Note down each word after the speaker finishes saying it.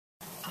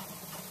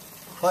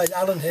Hi,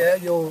 Alan here,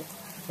 your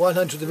wine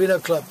hunter of the Vino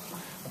Club.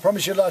 I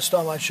promised you last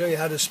time I'd show you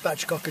how to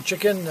spatch-cock a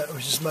chicken,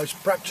 which is the most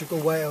practical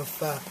way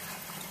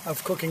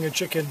of cooking a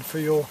chicken for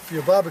your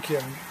barbecue.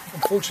 And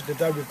unfortunately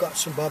today we've got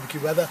some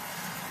barbecue weather,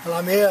 and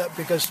I'm here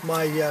because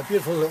my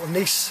beautiful little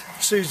niece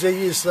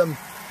Susie is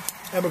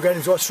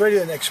emigrating to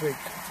Australia next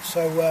week.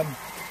 So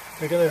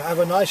we're going to have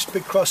a nice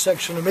big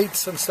cross-section of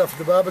meats and stuff at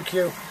the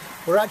barbecue.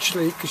 We're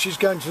actually, because she's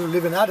going to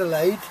live in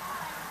Adelaide,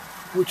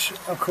 which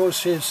of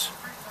course is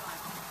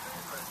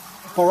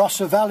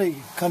Barossa Valley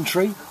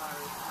country,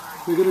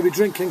 we're going to be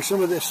drinking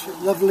some of this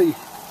lovely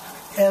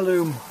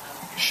heirloom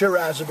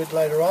Shiraz a bit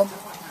later on,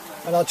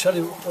 and I'll tell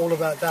you all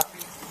about that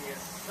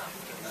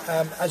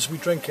as we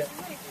drink it.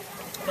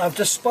 I've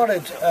just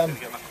spotted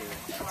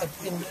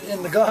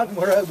in the garden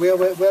where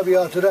we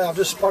are today, I've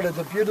just spotted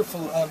a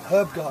beautiful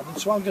herb garden,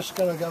 so I'm just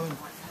going to go and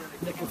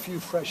nick a few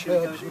fresh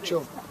herbs which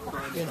will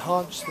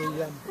enhance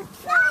the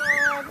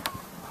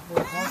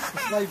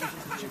flavours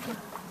of the chicken.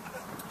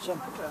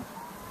 Some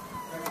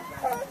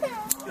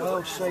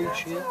wild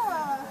sage here.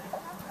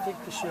 I think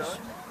this is...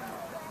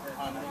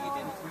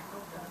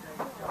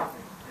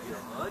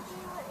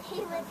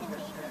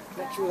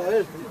 Not sure what that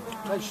is, but it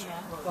tastes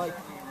like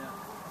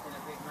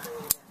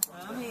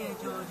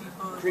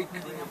Greek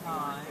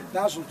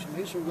basil to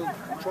me, so we'll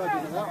try a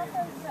bit of that.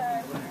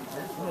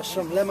 There's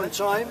some lemon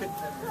thyme and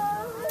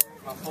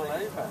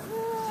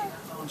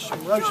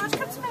some rosemary.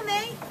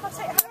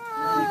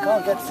 You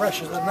can't get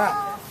fresher than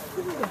that.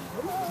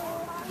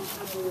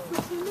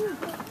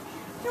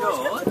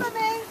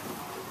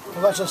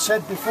 Well, as I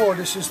said before,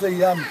 this is the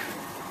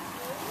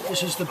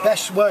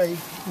best way.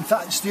 In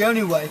fact, it's the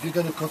only way if you're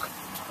going to cook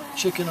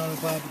chicken on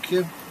a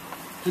barbecue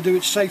to do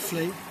it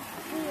safely,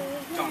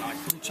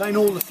 retain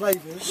all the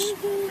flavours.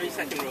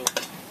 3-second rule.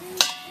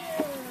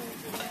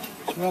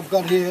 So what I've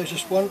got here is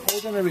just one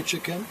ordinary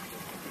chicken,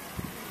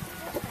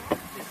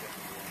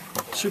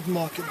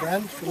 supermarket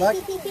brand, if you like.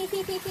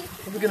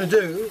 What we're going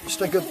to do is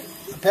take a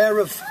pair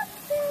of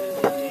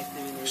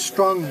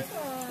strong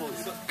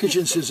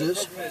kitchen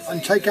scissors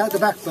and take out the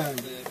backbone.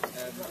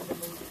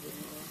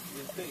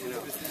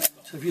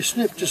 So if you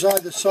snip just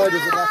either side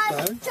of the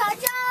backbone,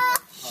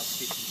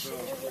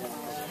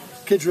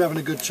 kids are having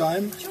a good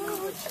time.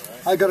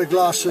 I got a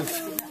glass of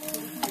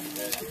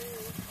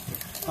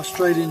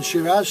Australian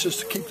Shiraz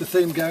just to keep the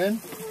theme going.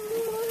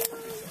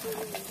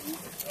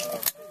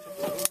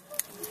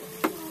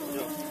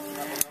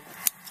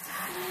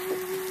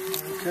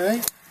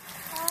 Okay,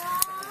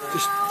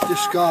 just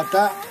discard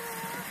that.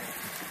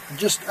 And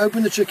just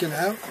open the chicken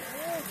out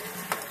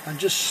and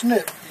just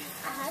snip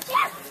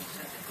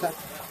that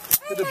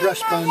bit of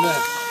breastbone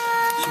there.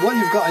 So what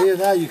you've got here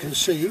now, you can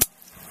see,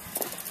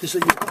 is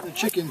that you've got the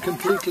chicken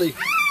completely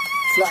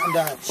flattened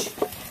out.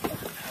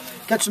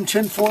 Get some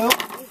tin foil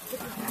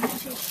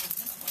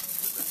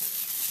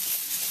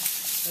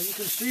and you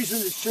can season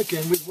this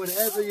chicken with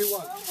whatever you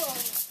want.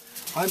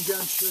 I'm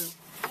going to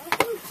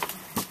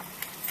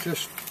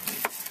just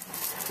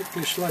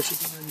quickly slice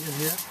up an onion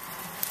here.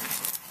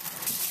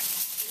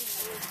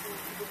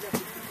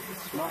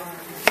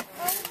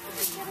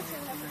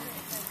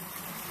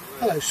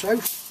 Hello,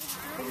 Soph.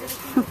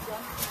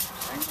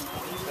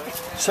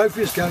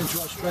 Sophie's going to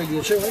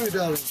Australia too, aren't you,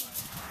 darling?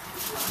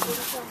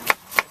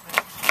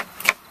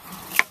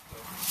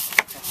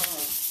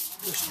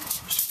 Just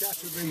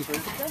scatter the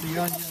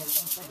onion on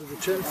top of the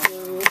tin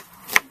foil.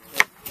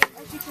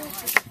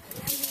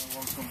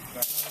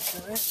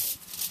 Okay.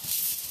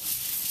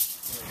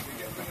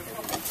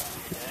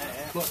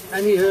 Put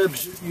any herbs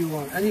you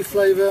want, any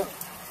flavour,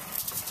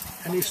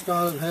 any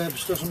style of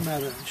herbs, doesn't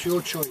matter, it's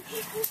your choice.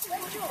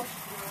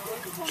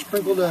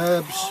 Sprinkle the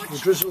herbs, or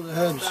drizzle the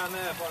herbs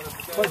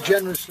quite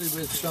generously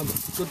with some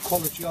good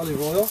quality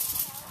olive oil.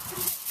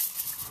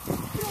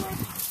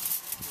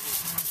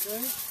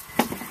 Okay.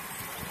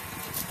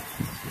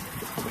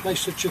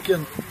 Place the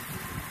chicken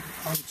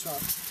on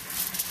top.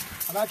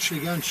 I'm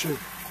actually going to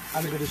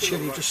add a bit of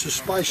chilli just to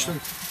spice them,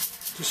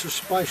 just to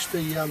spice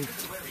the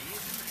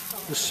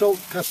salt,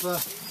 pepper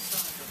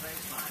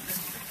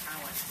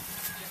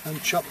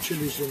and chopped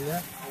chilies in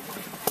there.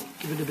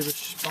 Give it a bit of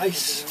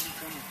spice.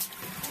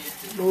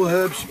 More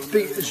herbs.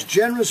 Be as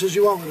generous as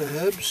you want with the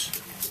herbs,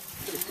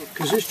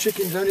 because this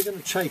chicken's only going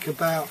to take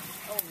about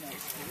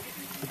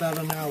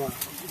an hour,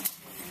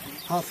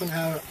 half an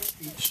hour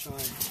each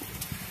time.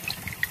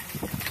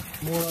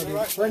 More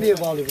olive, plenty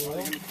of olive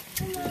oil.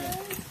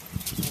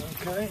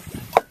 Okay.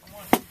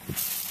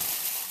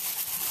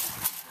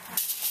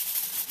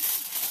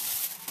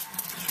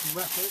 Just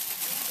wrap it.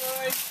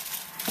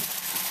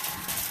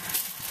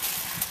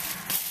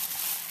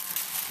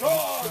 So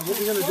what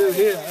we're going to do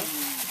here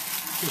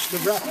is to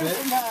wrap it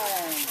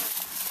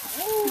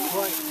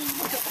quite.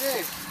 Look at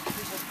this.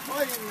 There's a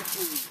fire in the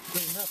food.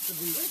 Doesn't have to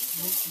be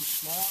neat and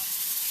smart.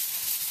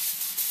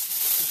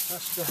 Just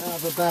has to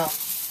have about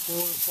 4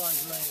 or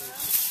 5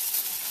 layers.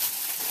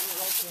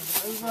 Turn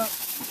it over.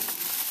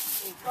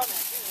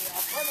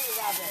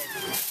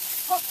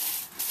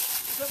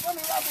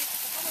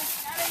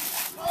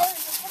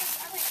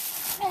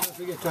 Don't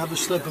forget to have a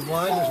slip of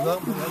wine as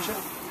well.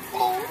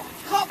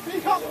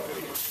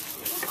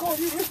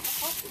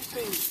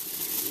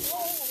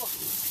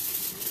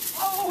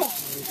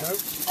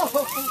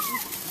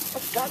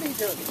 What's Daddy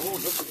doing? Oh,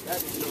 look at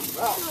Daddy doing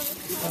that.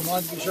 I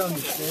might be shown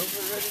this still.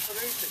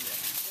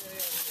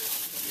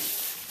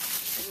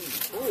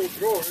 Oh,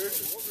 God.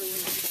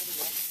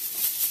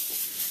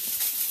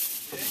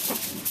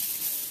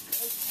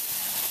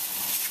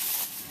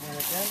 And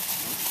again,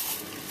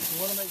 you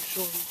want to make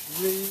sure it's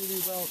really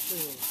well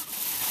sealed.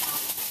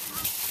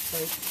 So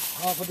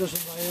half a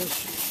dozen layers.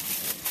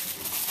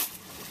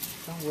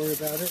 Don't worry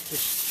about it.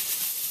 Just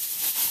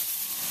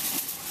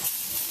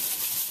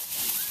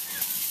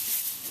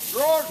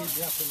keep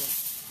wrapping it.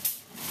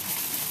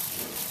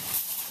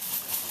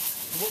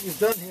 And what we've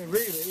done here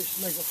really is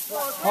to make a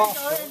flat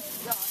parcel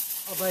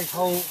of a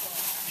whole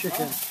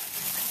chicken.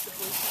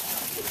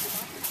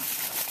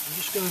 I'm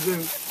just going to do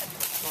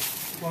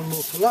one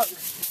more for luck.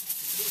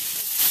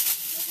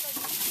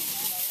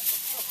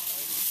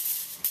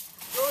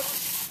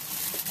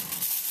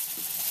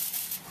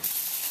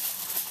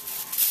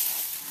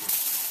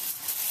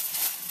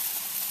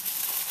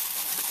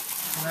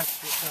 And that's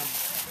it done.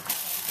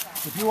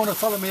 If you want to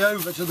follow me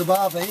over to the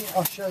barbie,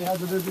 I'll show you how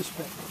to do this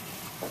bit.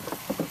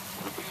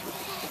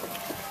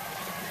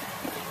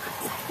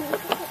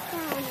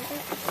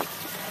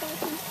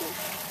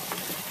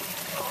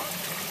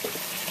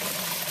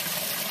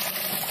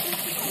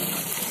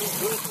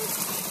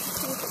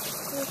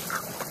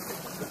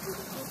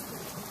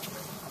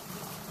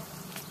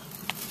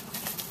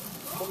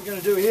 What we're going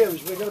to do here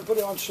is we're going to put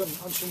it on some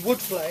wood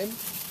flame.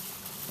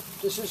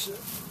 This is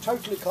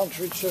totally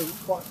contrary to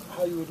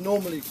how you would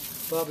normally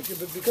barbecue,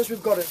 but because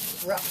we've got it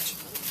wrapped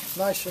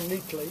nice and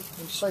neatly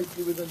and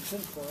safely within tin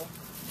foil,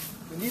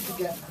 we need to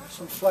get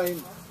some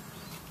flame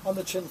on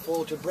the tin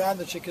foil to brown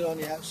the chicken on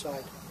the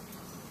outside.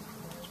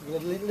 So we're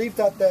going to leave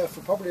that there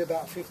for probably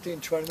about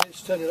 15-20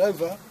 minutes, turn it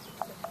over,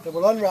 then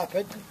we'll unwrap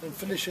it and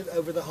finish it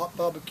over the hot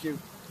barbecue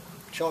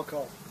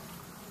charcoal.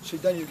 So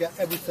then you get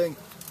everything,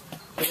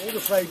 all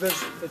the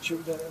flavours that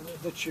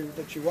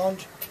you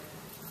want,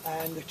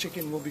 and the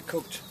chicken will be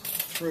cooked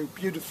through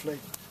beautifully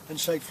and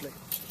safely.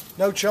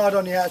 No charred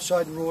on the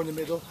outside and raw in the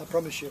middle, I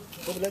promise you.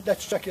 But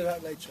let's check it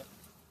out later.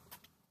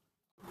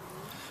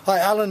 Hi,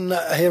 Alan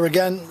here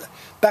again.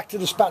 Back to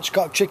the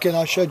spatch-cock chicken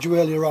I showed you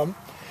earlier on.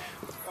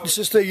 This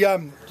is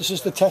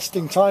the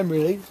testing time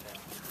really.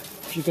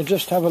 If you can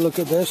just have a look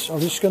at this, I'm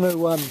just going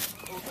to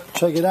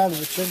take it out of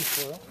the tin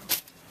foil.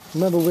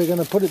 Remember, we're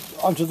going to put it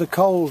onto the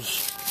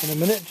coals in a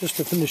minute just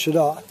to finish it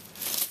off.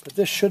 But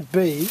this should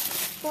be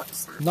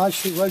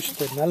nicely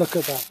roasted. Now look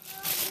at that.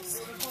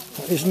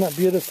 Isn't that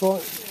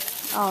beautiful?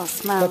 Oh,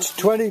 smell. That's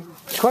 20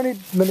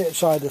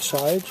 minutes either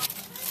side.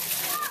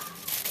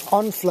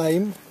 On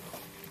flame.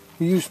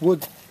 You use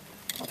wood.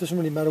 It doesn't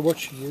really matter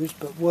what you use,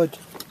 but wood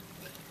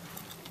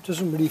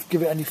doesn't really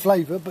give it any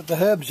flavour, but the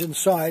herbs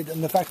inside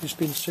and the fact it's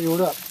been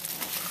sealed up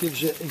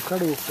gives it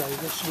incredible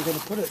flavour. So we're going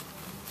to put it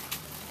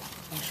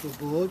onto the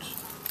boards.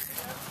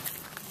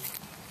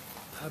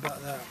 How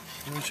about that?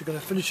 And we're going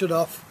to finish it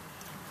off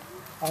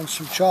on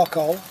some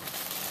charcoal,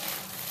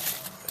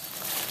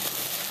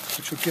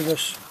 which will give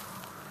us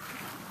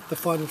the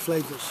final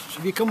flavours. So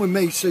if you come with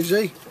me,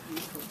 Susie,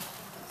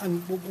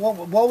 and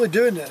while we're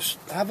doing this,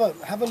 have a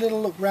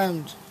little look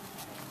round,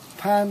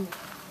 pan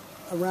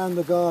around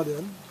the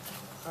garden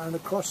and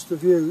across the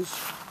views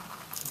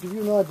to give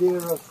you an idea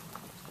of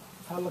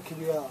how lucky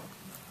we are.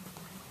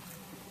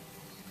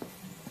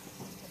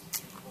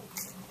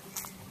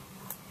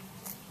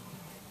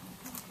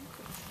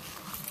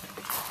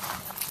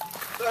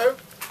 So,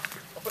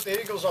 I'll put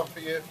the eagles on for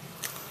you.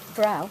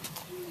 Brow.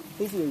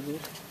 These are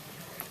eagles.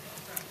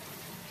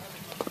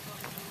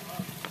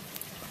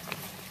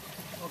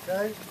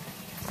 Okay. Is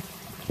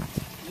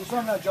this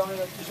on now, John?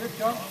 Is it,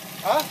 John?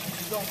 Huh?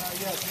 Is it on now?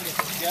 Yeah.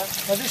 Yeah.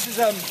 Now this is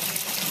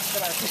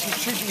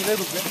cheating a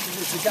little bit because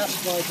it's a gas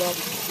fired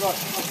barbecue. Right.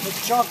 But the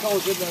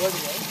charcoal's in there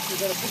anyway. We're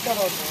going to put that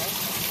on there.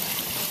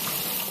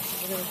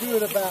 We're going to do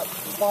it about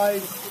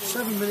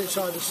 5-7 minutes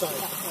either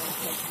side.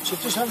 So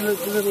just have a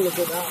little look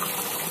at that.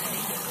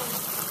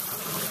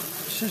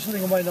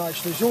 Sizzling away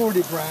nicely. It's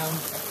already brown.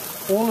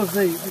 All of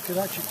we can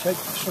actually take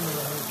some of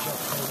the herbs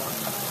off.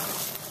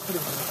 Put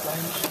it on the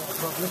flames, not a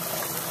problem.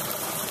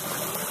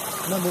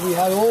 Remember, we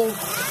had all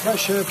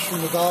fresh herbs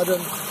from the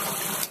garden: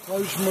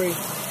 rosemary,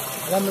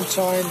 lemon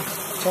thyme,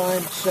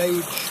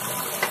 sage,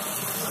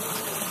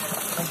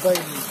 and bay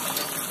leaves.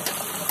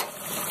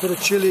 Bit of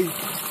chilli,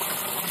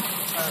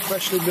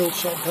 freshly milled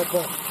salt and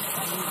pepper.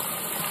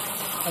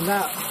 And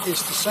that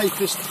is the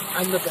safest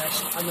and the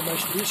best and the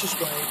most delicious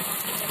way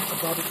of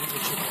barbecuing the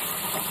chicken.